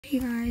Hey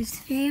guys,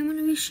 today I'm going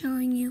to be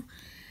showing you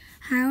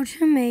how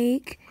to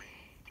make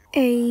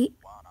a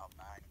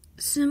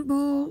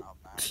simple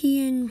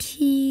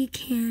TNT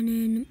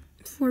cannon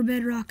for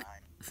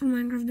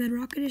Minecraft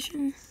Bedrock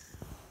Edition.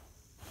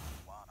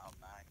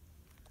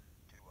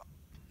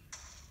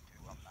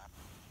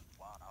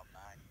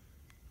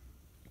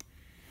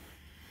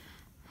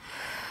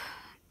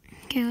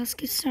 Okay, let's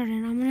get started.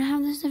 I'm going to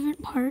have these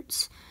different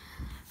parts.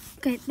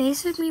 Okay,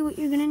 basically what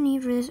you're going to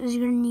need for this is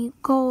you're going to need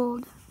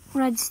gold,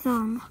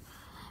 redstone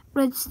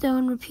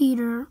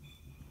repeater,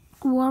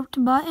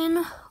 warped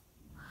button,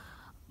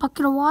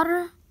 bucket of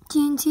water,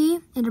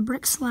 TNT, and a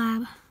brick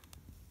slab.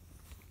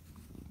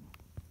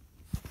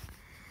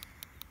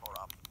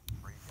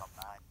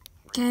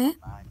 Okay,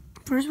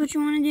 first what you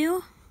want to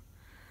do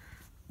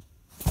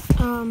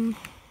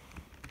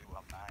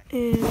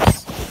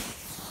is,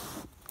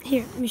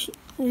 here, let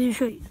me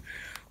show you.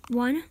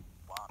 1,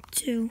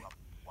 2,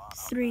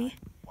 3,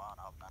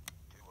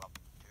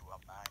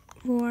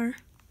 4,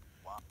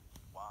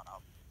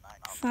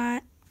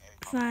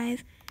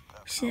 5,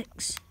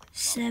 6,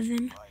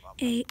 7,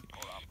 8,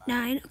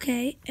 9,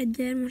 okay, and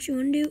then what you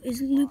want to do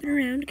is loop it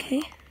around,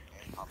 okay?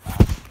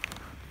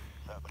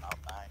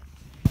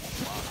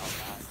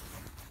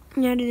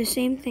 Now do the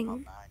same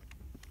thing.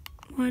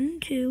 1,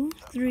 2,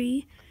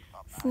 3,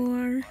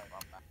 4,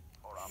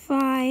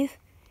 5,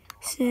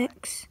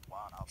 6,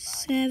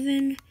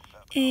 7,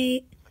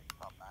 8,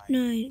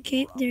 9.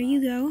 Okay, there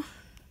you go.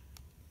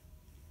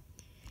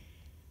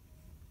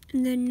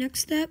 And then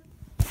next step,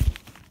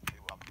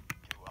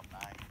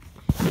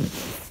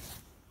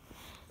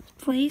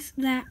 place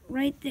that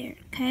right there,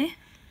 okay?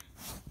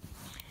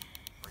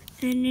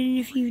 And then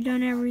if you've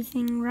done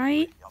everything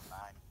right,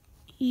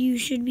 you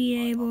should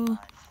be able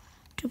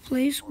to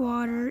place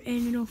water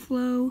and it'll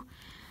flow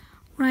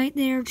right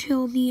there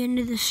till the end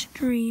of the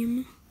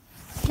stream,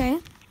 okay?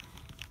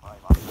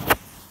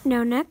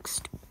 Now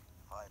next,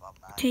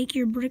 take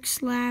your brick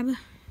slab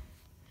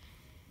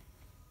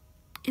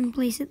and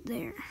place it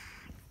there,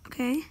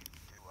 okay?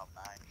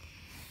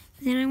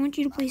 Then I want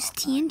you to place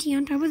TNT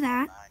on top of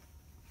that,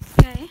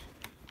 okay?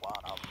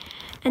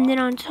 And then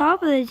on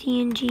top of the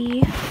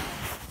TNT,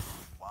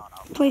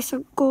 place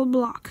a gold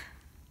block.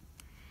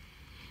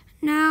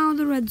 Now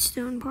the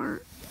redstone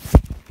part.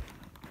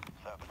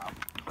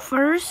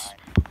 First,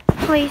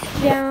 place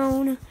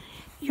down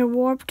your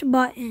warped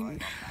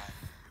button,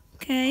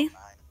 okay?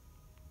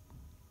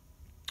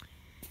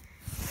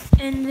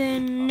 And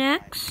then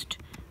next,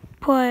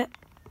 put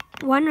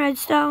 1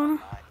 redstone,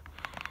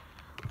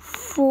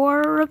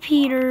 4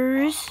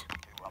 repeaters,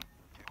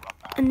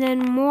 and then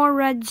more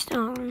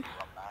redstone.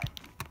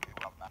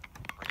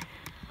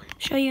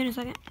 Show you in a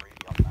second.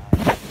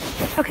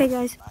 Okay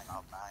guys,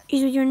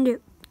 here's what you're gonna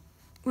do.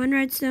 1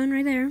 redstone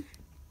right there.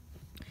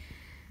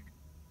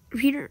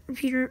 Repeater,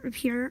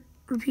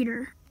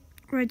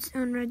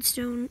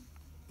 redstone.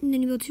 And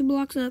then you go 2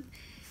 blocks up,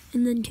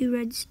 and then 2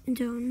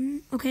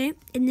 redstone, okay?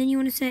 And then you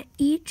want to set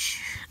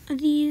each of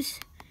these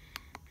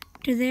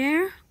to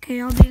there.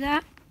 Okay, I'll do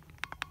that.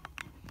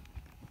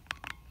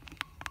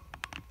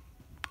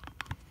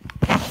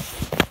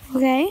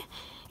 Okay,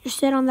 you're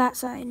set on that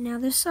side. Now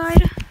this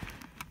side,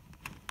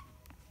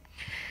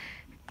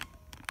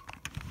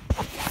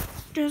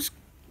 just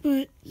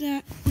put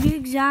that, do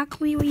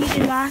exactly what you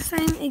did last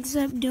time,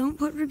 except don't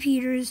put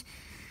repeaters,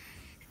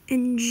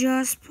 and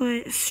just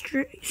put a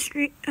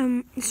streak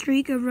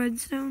of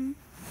redstone.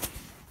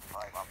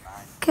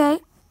 Okay.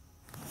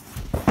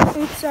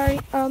 Oops, sorry.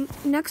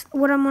 Next,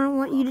 what I'm gonna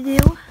want you to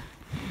do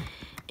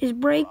is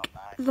break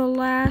the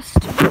last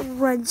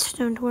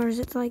redstone to where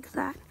it's like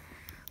that.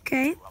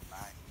 Okay.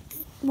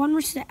 One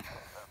more step.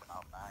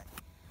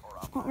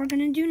 What we're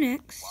gonna do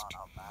next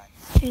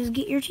is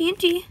get your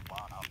TNT.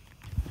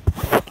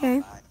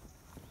 Okay.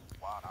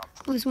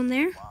 Place 1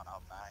 there.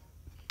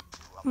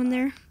 1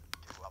 there.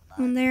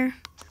 1 there.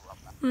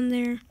 1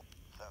 there.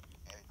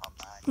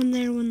 1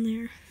 there. 1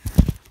 there.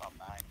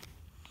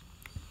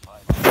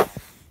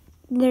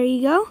 There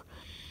you go.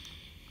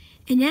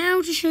 And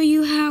now to show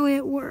you how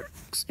it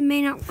works. It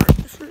may not work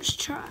the first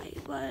try,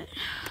 but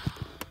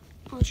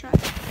I'll try.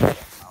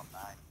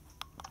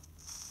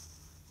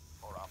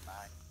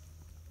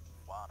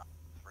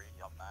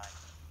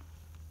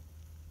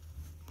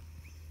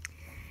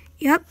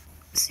 Yep,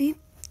 see,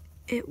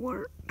 it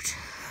worked.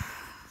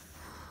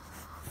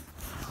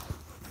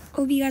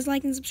 Hope you guys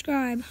like and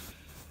subscribe.